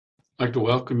I'd like to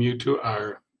welcome you to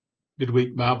our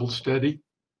midweek Bible study.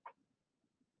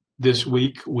 This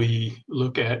week we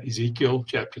look at Ezekiel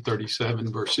chapter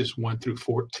 37, verses 1 through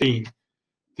 14,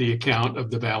 the account of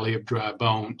the Valley of Dry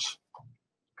Bones.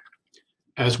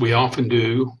 As we often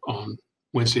do on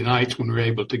Wednesday nights when we're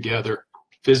able to gather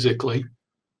physically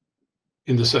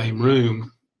in the same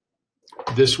room,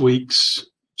 this week's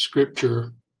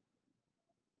scripture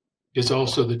is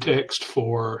also the text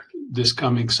for this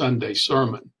coming Sunday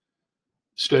sermon.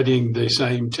 Studying the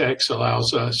same text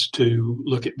allows us to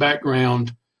look at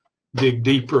background, dig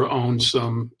deeper on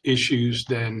some issues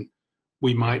than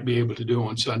we might be able to do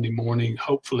on Sunday morning,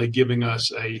 hopefully giving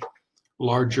us a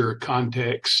larger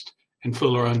context and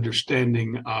fuller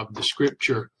understanding of the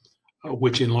scripture,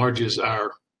 which enlarges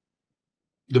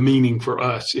the meaning for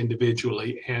us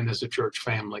individually and as a church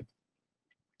family.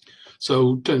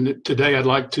 So today I'd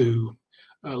like to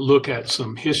look at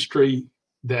some history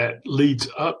that leads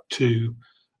up to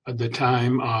the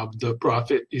time of the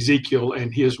prophet Ezekiel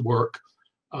and his work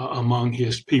among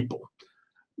his people.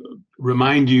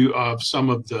 Remind you of some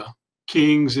of the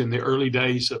kings in the early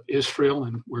days of Israel,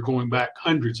 and we're going back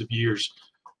hundreds of years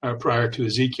prior to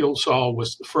Ezekiel. Saul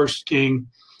was the first king.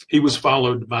 He was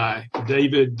followed by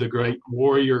David, the great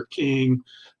warrior king,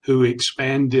 who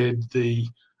expanded the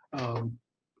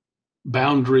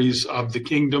boundaries of the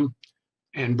kingdom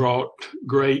and brought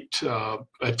great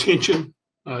attention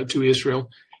to Israel.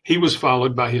 He was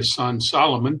followed by his son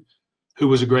Solomon, who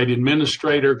was a great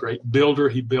administrator, great builder.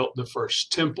 He built the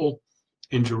first temple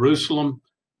in Jerusalem.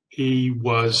 He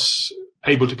was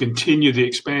able to continue the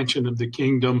expansion of the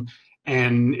kingdom,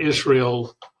 and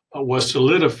Israel was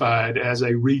solidified as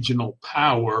a regional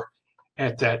power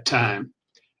at that time.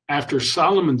 After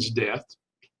Solomon's death,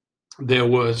 there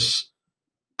was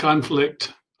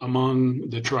conflict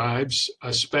among the tribes,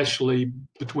 especially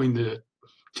between the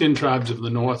 10 tribes of the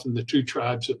north and the 2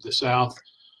 tribes of the south.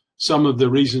 Some of the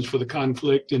reasons for the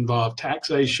conflict involved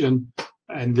taxation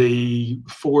and the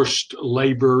forced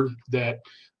labor that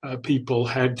people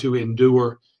had to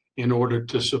endure in order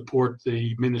to support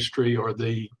the ministry or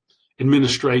the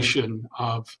administration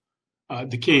of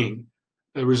the king.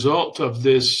 The result of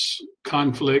this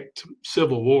conflict,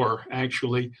 civil war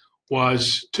actually,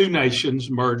 was 2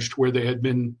 nations merged where they had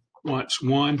been once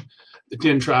one. The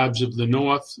 10 tribes of the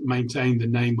north maintained the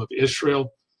name of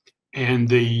Israel, and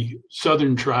the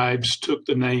southern tribes took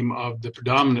the name of the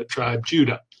predominant tribe,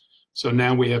 Judah. So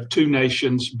now we have 2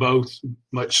 nations, both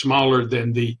much smaller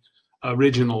than the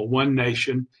original one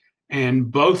nation,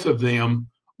 and both of them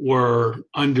were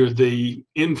under the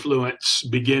influence,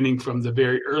 beginning from the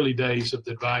very early days of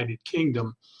the divided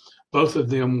kingdom. Both of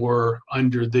them were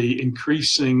under the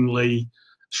increasingly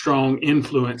strong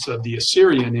influence of the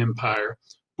Assyrian Empire,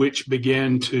 which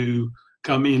began to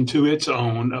come into its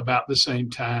own about the same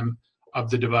time of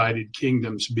the divided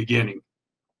kingdom's beginning.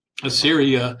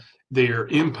 Assyria, their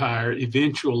empire,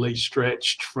 eventually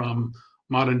stretched from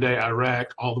modern-day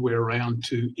Iraq all the way around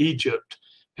to Egypt.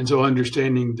 And so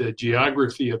understanding the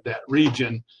geography of that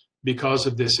region, because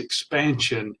of this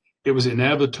expansion, it was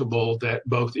inevitable that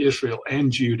both Israel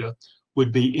and Judah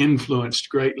would be influenced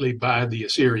greatly by the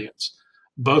Assyrians.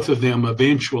 Both of them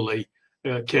eventually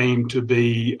came to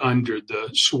be under the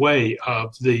sway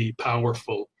of the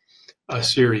powerful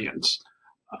Assyrians.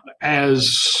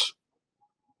 As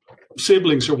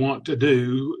siblings are wont to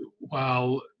do,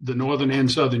 while the northern and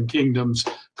southern kingdoms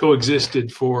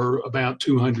coexisted for about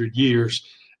 200 years,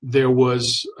 there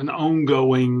was an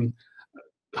ongoing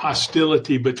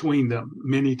hostility between them.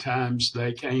 Many times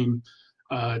they came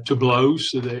to blows,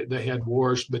 so they had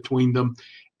wars between them.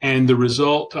 And the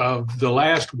result of the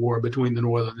last war between the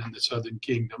northern and the southern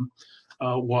kingdom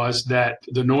was that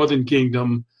the northern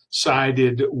kingdom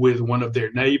sided with one of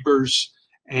their neighbors,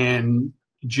 and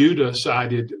Judah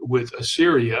sided with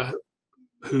Assyria,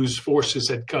 whose forces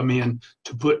had come in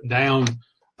to put down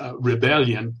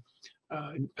rebellion.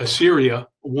 Assyria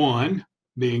won,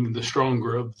 being the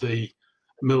stronger of the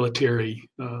military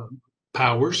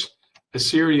powers.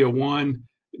 Assyria won.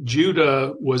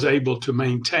 Judah was able to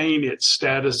maintain its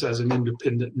status as an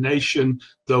independent nation,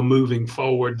 though moving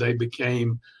forward they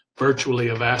became virtually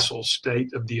a vassal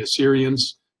state of the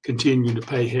Assyrians, continuing to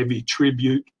pay heavy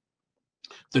tribute.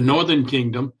 The northern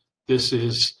kingdom, this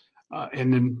is,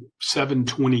 and in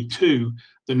 722,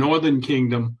 the northern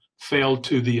kingdom fell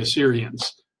to the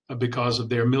Assyrians because of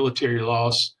their military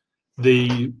loss.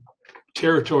 The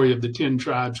territory of the 10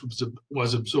 tribes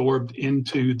was absorbed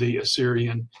into the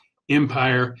Assyrian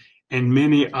Empire, and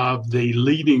many of the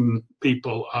leading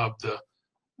people of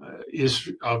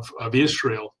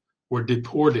Israel were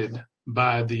deported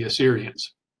by the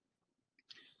Assyrians.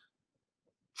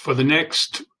 For the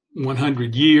next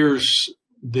 100 years,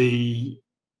 the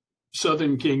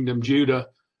southern kingdom, Judah,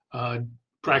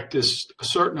 practiced a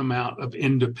certain amount of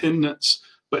independence,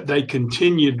 but they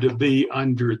continued to be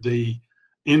under the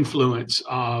influence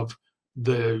of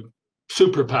the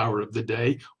superpower of the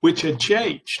day, which had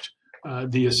changed.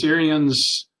 The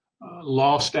Assyrians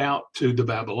lost out to the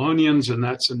Babylonians, and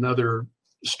that's another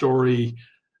story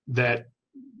that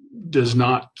does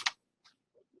not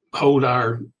hold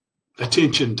our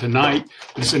attention tonight.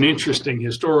 It's an interesting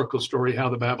historical story how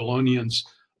the Babylonians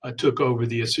took over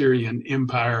the Assyrian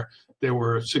Empire. There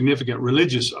were significant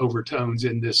religious overtones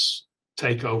in this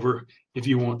takeover, if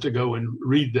you want to go and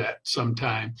read that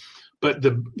sometime. But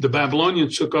the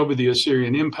Babylonians took over the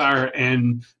Assyrian Empire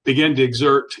and began to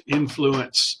exert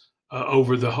influence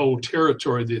over the whole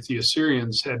territory that the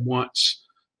Assyrians had once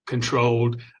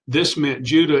controlled. This meant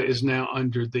Judah is now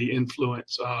under the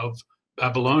influence of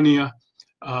Babylonia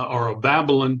or of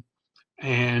Babylon,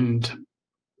 and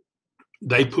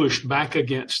they pushed back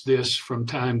against this from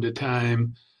time to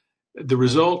time. The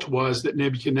result was that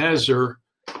Nebuchadnezzar,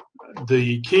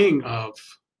 the king of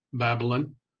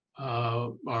Babylon,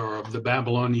 or of the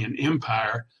Babylonian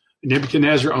Empire,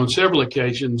 Nebuchadnezzar on several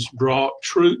occasions brought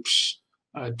troops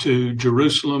to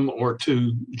Jerusalem or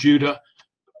to Judah,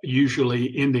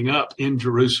 usually ending up in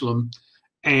Jerusalem.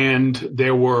 And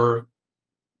there were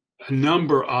a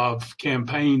number of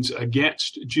campaigns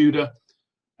against Judah,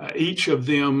 each of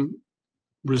them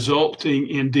resulting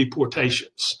in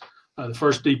deportations. The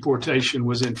first deportation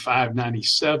was in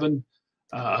 597.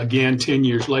 Again, 10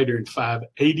 years later in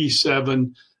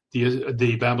 587,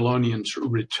 the Babylonians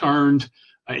returned.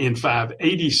 In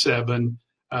 587,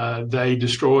 they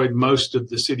destroyed most of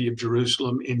the city of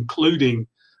Jerusalem, including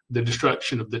the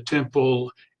destruction of the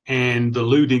temple and the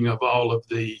looting of all of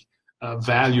the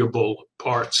valuable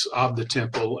parts of the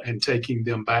temple and taking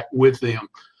them back with them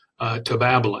to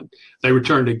Babylon. They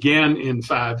returned again in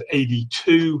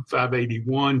 582,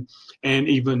 581, and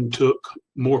even took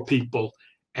more people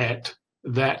at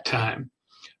that time.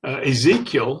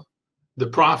 Ezekiel, the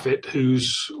prophet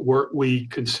whose work we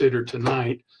consider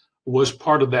tonight, was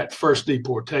part of that first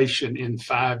deportation in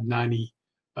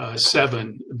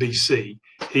 597 BC.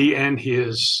 He and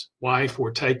his wife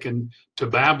were taken to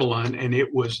Babylon, and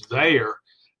it was there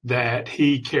that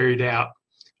he carried out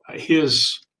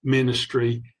his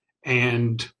ministry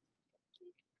and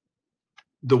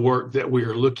the work that we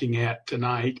are looking at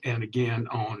tonight and again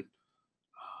on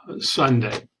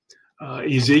Sunday.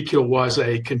 Ezekiel was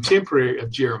a contemporary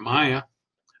of Jeremiah,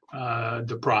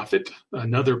 the prophet,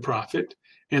 another prophet,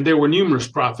 and there were numerous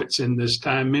prophets in this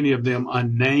time, many of them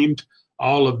unnamed,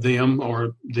 all of them,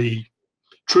 or the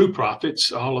true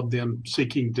prophets, all of them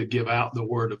seeking to give out the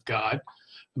word of God.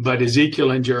 But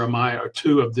Ezekiel and Jeremiah are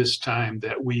two of this time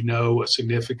that we know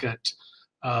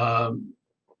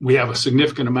we have a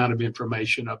significant amount of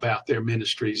information about their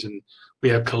ministries, and we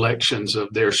have collections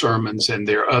of their sermons and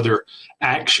their other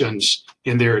actions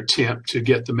in their attempt to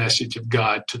get the message of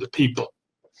God to the people.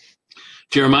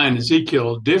 Jeremiah and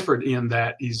Ezekiel differed in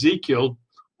that Ezekiel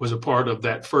was a part of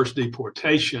that first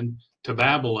deportation to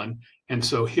Babylon, and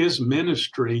so his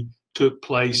ministry took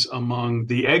place among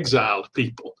the exiled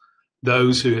people,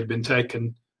 those who had been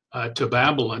taken to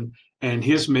Babylon, and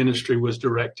his ministry was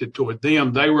directed toward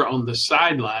them. They were on the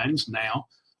sidelines now,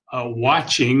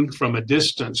 watching from a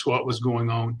distance what was going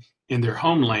on in their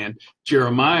homeland.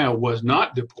 Jeremiah was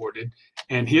not deported,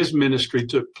 and his ministry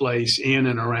took place in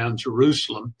and around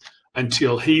Jerusalem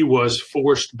until he was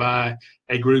forced by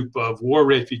a group of war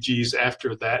refugees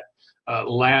after that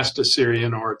last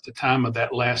Assyrian, or at the time of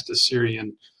that last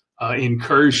Assyrian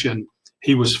incursion.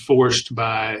 He was forced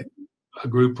by a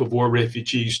group of war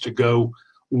refugees to go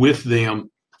with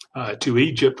them to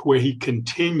Egypt, where he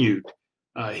continued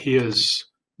his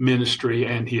ministry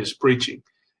and his preaching.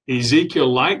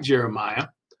 Ezekiel, like Jeremiah,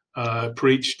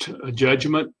 preached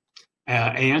judgment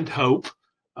and hope.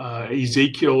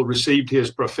 Ezekiel received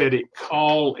his prophetic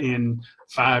call in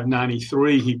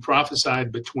 593. He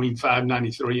prophesied between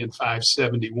 593 and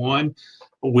 571.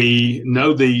 We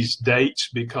know these dates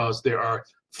because there are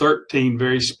 13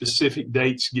 very specific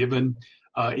dates given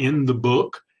in the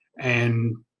book,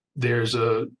 and there's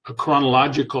a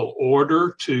chronological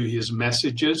order to his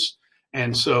messages.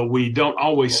 And so we don't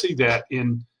always see that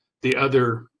in the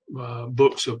other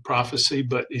books of prophecy,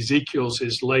 but Ezekiel's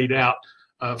is laid out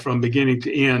from beginning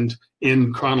to end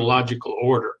in chronological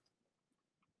order.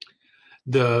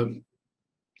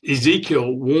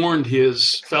 Ezekiel warned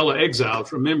his fellow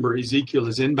exiles. Remember, Ezekiel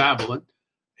is in Babylon.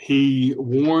 He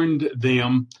warned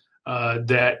them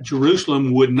that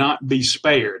Jerusalem would not be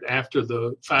spared after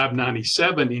the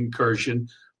 597 incursion,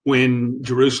 when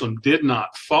Jerusalem did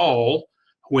not fall,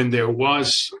 when there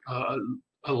was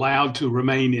allowed to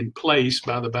remain in place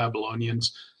by the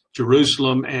Babylonians,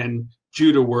 Jerusalem and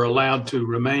Judah were allowed to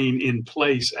remain in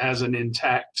place as an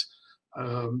intact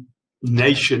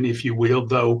nation, if you will,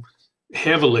 though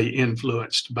heavily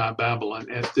influenced by Babylon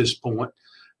at this point.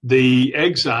 The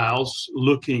exiles,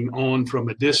 looking on from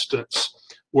a distance,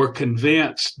 were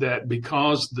convinced that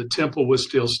because the temple was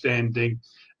still standing,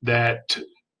 that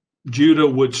Judah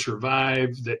would survive,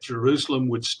 that Jerusalem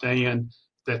would stand,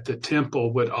 that the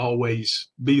temple would always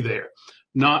be there.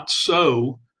 Not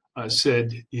so,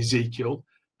 said Ezekiel,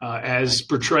 as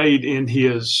portrayed in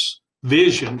his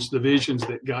visions, the visions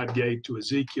that God gave to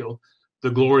Ezekiel.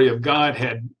 The glory of God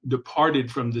had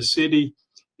departed from the city.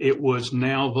 It was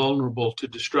now vulnerable to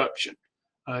destruction.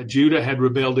 Judah had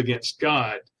rebelled against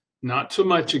God, not so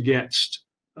much against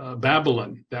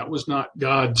Babylon. That was not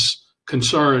God's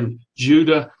concern.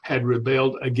 Judah had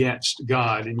rebelled against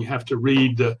God, and you have to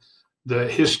read the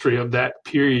history of that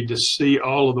period to see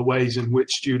all of the ways in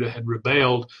which Judah had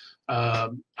rebelled.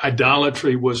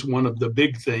 Idolatry was one of the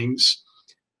big things.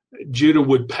 Judah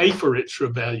would pay for its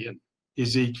rebellion,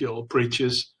 Ezekiel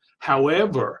preaches.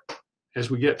 However,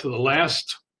 as we get to the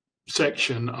last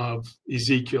section of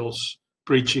Ezekiel's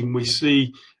preaching, we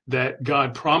see that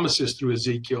God promises through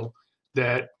Ezekiel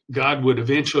that God would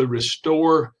eventually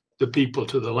restore the people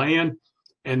to the land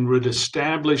and would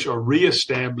establish or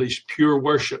reestablish pure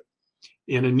worship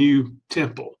in a new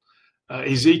temple.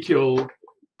 Ezekiel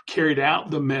carried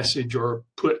out the message, or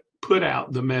put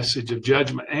out the message of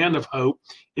judgment and of hope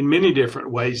in many different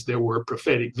ways. There were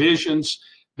prophetic visions,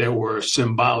 there were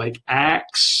symbolic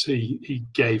acts, he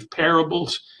gave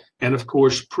parables, and of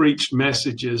course preached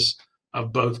messages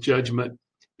of both judgment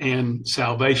and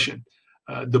salvation.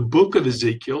 The book of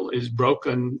Ezekiel is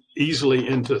broken easily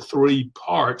into three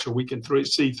parts, or we can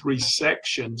see three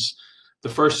sections. The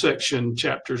first section,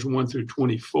 chapters 1 through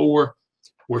 24,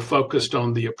 were focused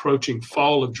on the approaching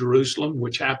fall of Jerusalem,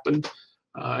 which happened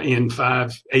in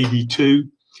 582.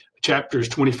 Chapters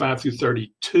 25 through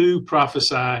 32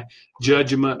 prophesy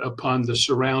judgment upon the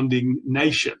surrounding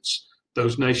nations,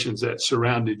 those nations that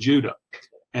surrounded Judah.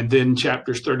 And then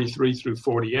chapters 33 through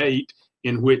 48,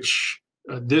 in which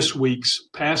this week's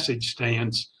passage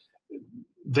stands,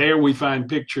 there we find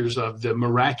pictures of the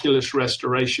miraculous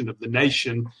restoration of the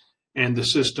nation and the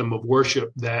system of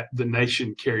worship that the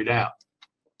nation carried out.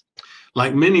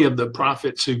 Like many of the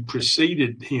prophets who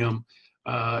preceded him,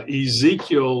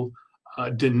 Ezekiel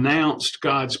denounced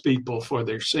God's people for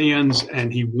their sins,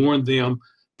 and he warned them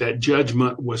that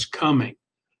judgment was coming.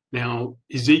 Now,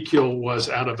 Ezekiel was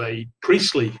out of a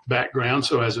priestly background,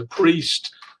 so as a priest,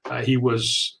 he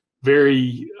was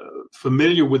very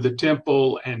familiar with the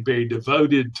temple and very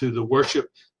devoted to the worship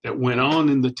that went on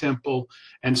in the temple.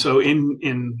 And so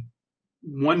in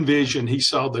one vision, he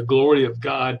saw the glory of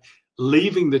God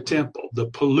leaving the temple, the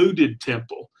polluted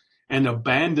temple, and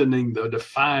abandoning the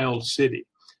defiled city.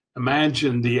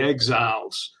 Imagine the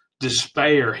exiles'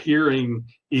 despair hearing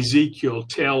Ezekiel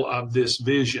tell of this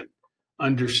vision,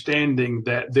 understanding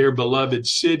that their beloved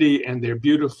city and their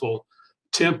beautiful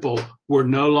temple were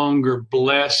no longer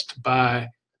blessed by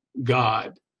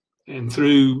God. And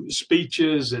through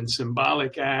speeches and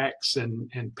symbolic acts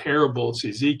and parables,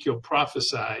 Ezekiel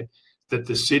prophesied that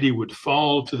the city would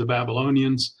fall to the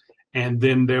Babylonians, and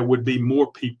then there would be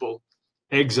more people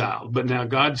exiled. But now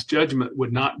God's judgment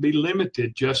would not be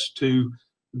limited just to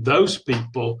those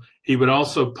people. He would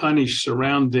also punish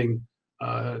surrounding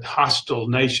hostile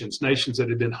nations that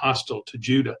had been hostile to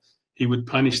Judah. He would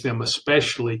punish them,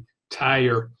 especially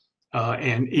Tyre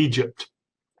and Egypt.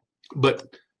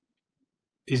 But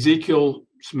Ezekiel's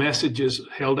messages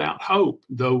held out hope,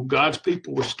 though God's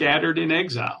people were scattered in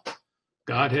exile.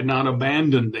 God had not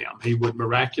abandoned them. He would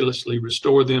miraculously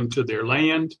restore them to their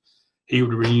land. He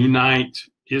would reunite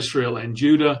Israel and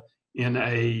Judah in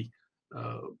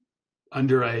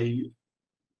under a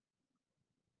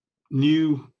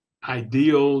new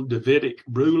ideal Davidic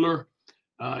ruler,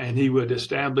 and he would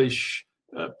establish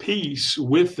peace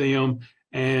with them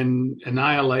and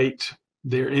annihilate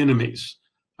their enemies.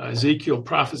 Ezekiel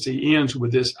prophecy ends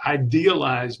with this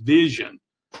idealized vision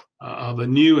of a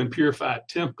new and purified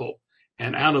temple,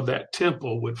 and out of that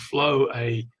temple would flow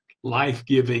a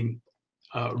life-giving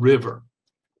river.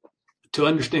 To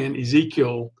understand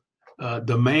Ezekiel,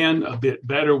 the man, a bit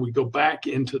better, we go back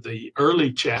into the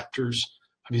early chapters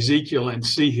of Ezekiel and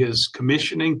see his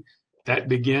commissioning. That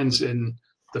begins in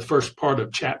the first part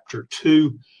of chapter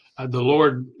 2. The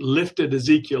Lord lifted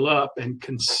Ezekiel up and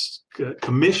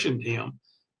commissioned him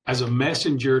as a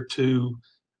messenger to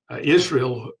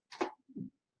Israel,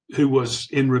 who was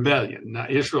in rebellion. Now,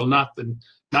 Israel, not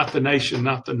the nation,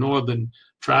 not the northern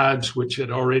tribes which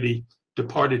had already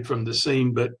departed from the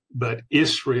scene, but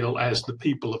Israel as the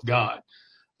people of God.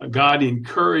 God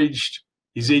encouraged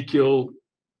Ezekiel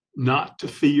not to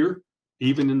fear,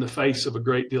 even in the face of a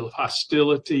great deal of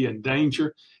hostility and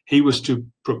danger. He was to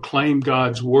proclaim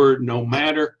God's word no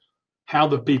matter how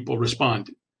the people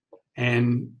responded.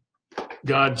 And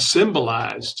God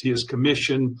symbolized his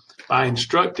commission by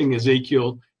instructing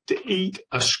Ezekiel to eat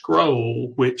a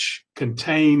scroll which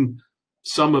contained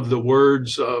some of the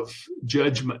words of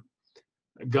judgment.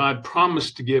 God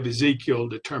promised to give Ezekiel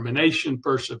determination,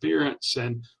 perseverance,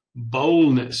 and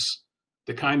boldness,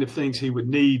 the kind of things he would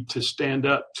need to stand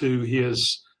up to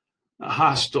his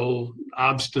hostile,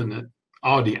 obstinate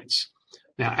audience.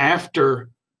 Now,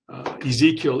 after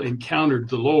Ezekiel encountered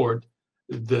the Lord,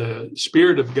 the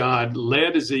Spirit of God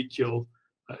led Ezekiel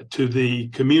to the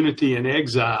community in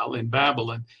exile in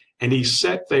Babylon, and he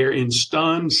sat there in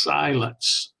stunned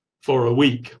silence for a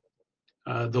week.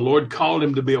 The Lord called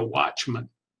him to be a watchman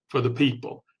for the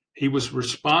people. He was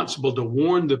responsible to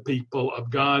warn the people of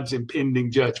God's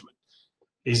impending judgment.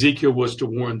 Ezekiel was to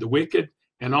warn the wicked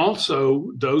and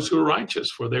also those who are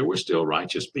righteous, for there were still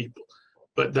righteous people,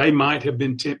 but they might have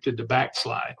been tempted to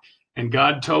backslide. And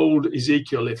God told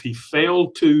Ezekiel if he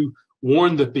failed to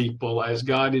warn the people as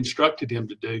God instructed him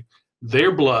to do,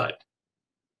 their blood,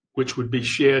 which would be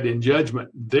shed in judgment,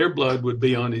 their blood would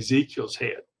be on Ezekiel's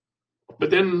head. But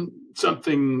then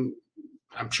something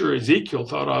I'm sure Ezekiel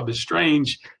thought of as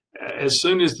strange. As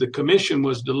soon as the commission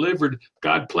was delivered,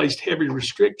 God placed heavy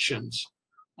restrictions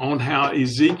on how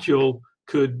Ezekiel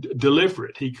could deliver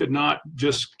it. He could not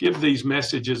just give these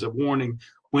messages of warning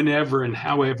whenever and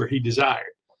however he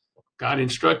desired. God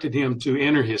instructed him to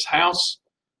enter his house.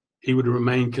 He would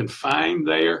remain confined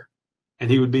there, and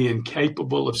he would be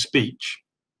incapable of speech.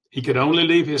 He could only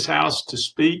leave his house to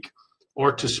speak,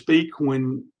 or to speak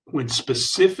when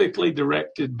specifically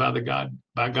directed by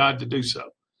God to do so.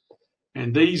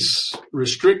 And these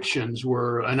restrictions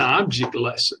were an object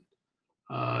lesson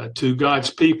to God's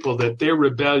people, that their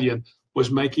rebellion was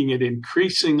making it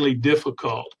increasingly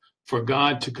difficult for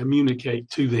God to communicate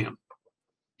to them.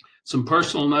 Some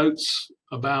personal notes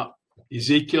about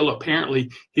Ezekiel.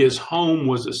 Apparently, his home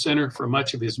was a center for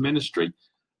much of his ministry.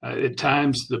 At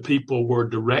times, the people were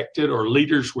directed, or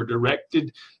leaders were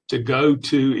directed, to go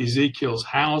to Ezekiel's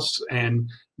house, and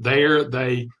there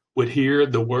they would hear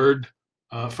the word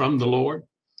from the Lord.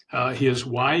 His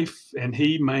wife and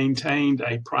he maintained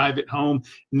a private home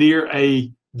near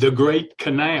the Great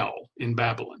Canal in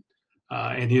Babylon.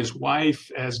 And his wife,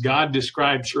 as God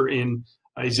describes her in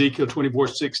Ezekiel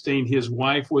 24:16, his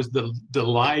wife was the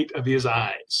delight of his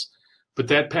eyes. But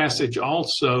that passage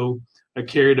also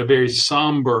carried a very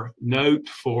somber note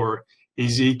for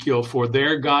Ezekiel, for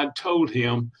there God told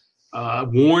him,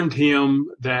 warned him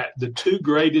that the two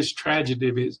greatest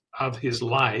tragedies of his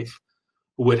life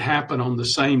would happen on the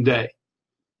same day: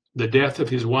 the death of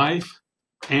his wife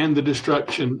and the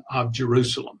destruction of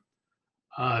Jerusalem.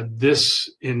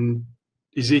 This in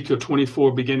Ezekiel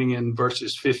 24, beginning in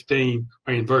verses 15,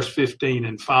 or in verse 15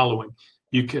 and following,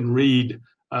 you can read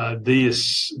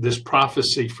this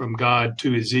prophecy from God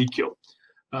to Ezekiel.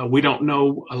 We don't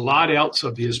know a lot else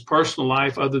of his personal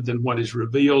life other than what is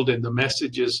revealed in the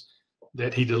messages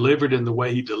that he delivered and the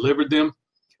way he delivered them.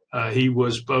 He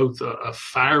was both a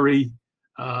fiery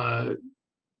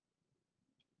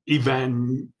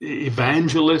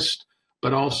evangelist,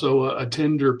 but also a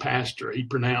tender pastor. He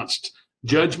pronounced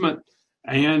judgment,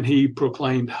 and he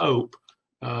proclaimed hope,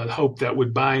 hope that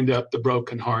would bind up the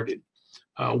brokenhearted.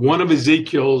 One of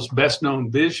Ezekiel's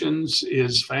best-known visions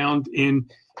is found in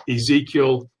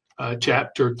Ezekiel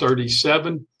chapter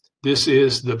 37. This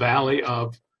is the valley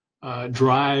of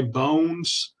dry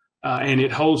bones, and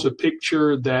it holds a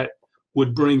picture that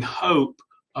would bring hope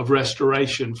of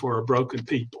restoration for a broken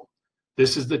people.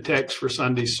 This is the text for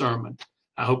Sunday's sermon.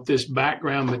 I hope this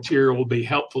background material will be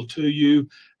helpful to you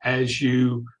as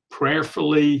you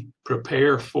prayerfully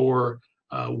prepare for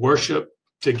worship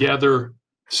together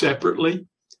separately,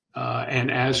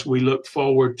 and as we look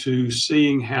forward to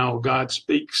seeing how God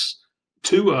speaks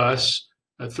to us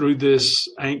through this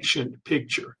ancient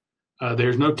picture.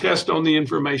 There's no test on the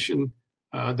information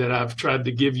that I've tried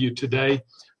to give you today,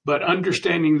 but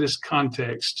understanding this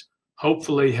context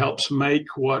hopefully helps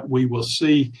make what we will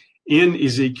see in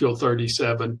Ezekiel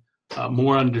 37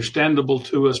 more understandable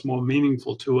to us, more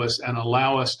meaningful to us, and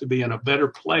allow us to be in a better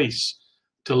place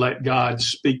to let God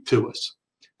speak to us.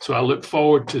 So I look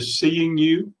forward to seeing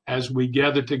you as we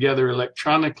gather together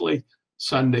electronically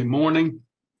Sunday morning.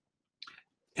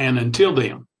 And until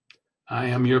then, I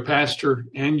am your pastor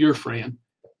and your friend.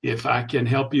 If I can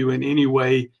help you in any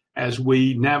way as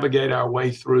we navigate our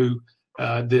way through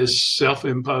this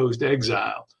self-imposed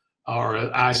exile or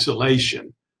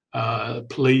isolation,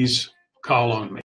 please call on me.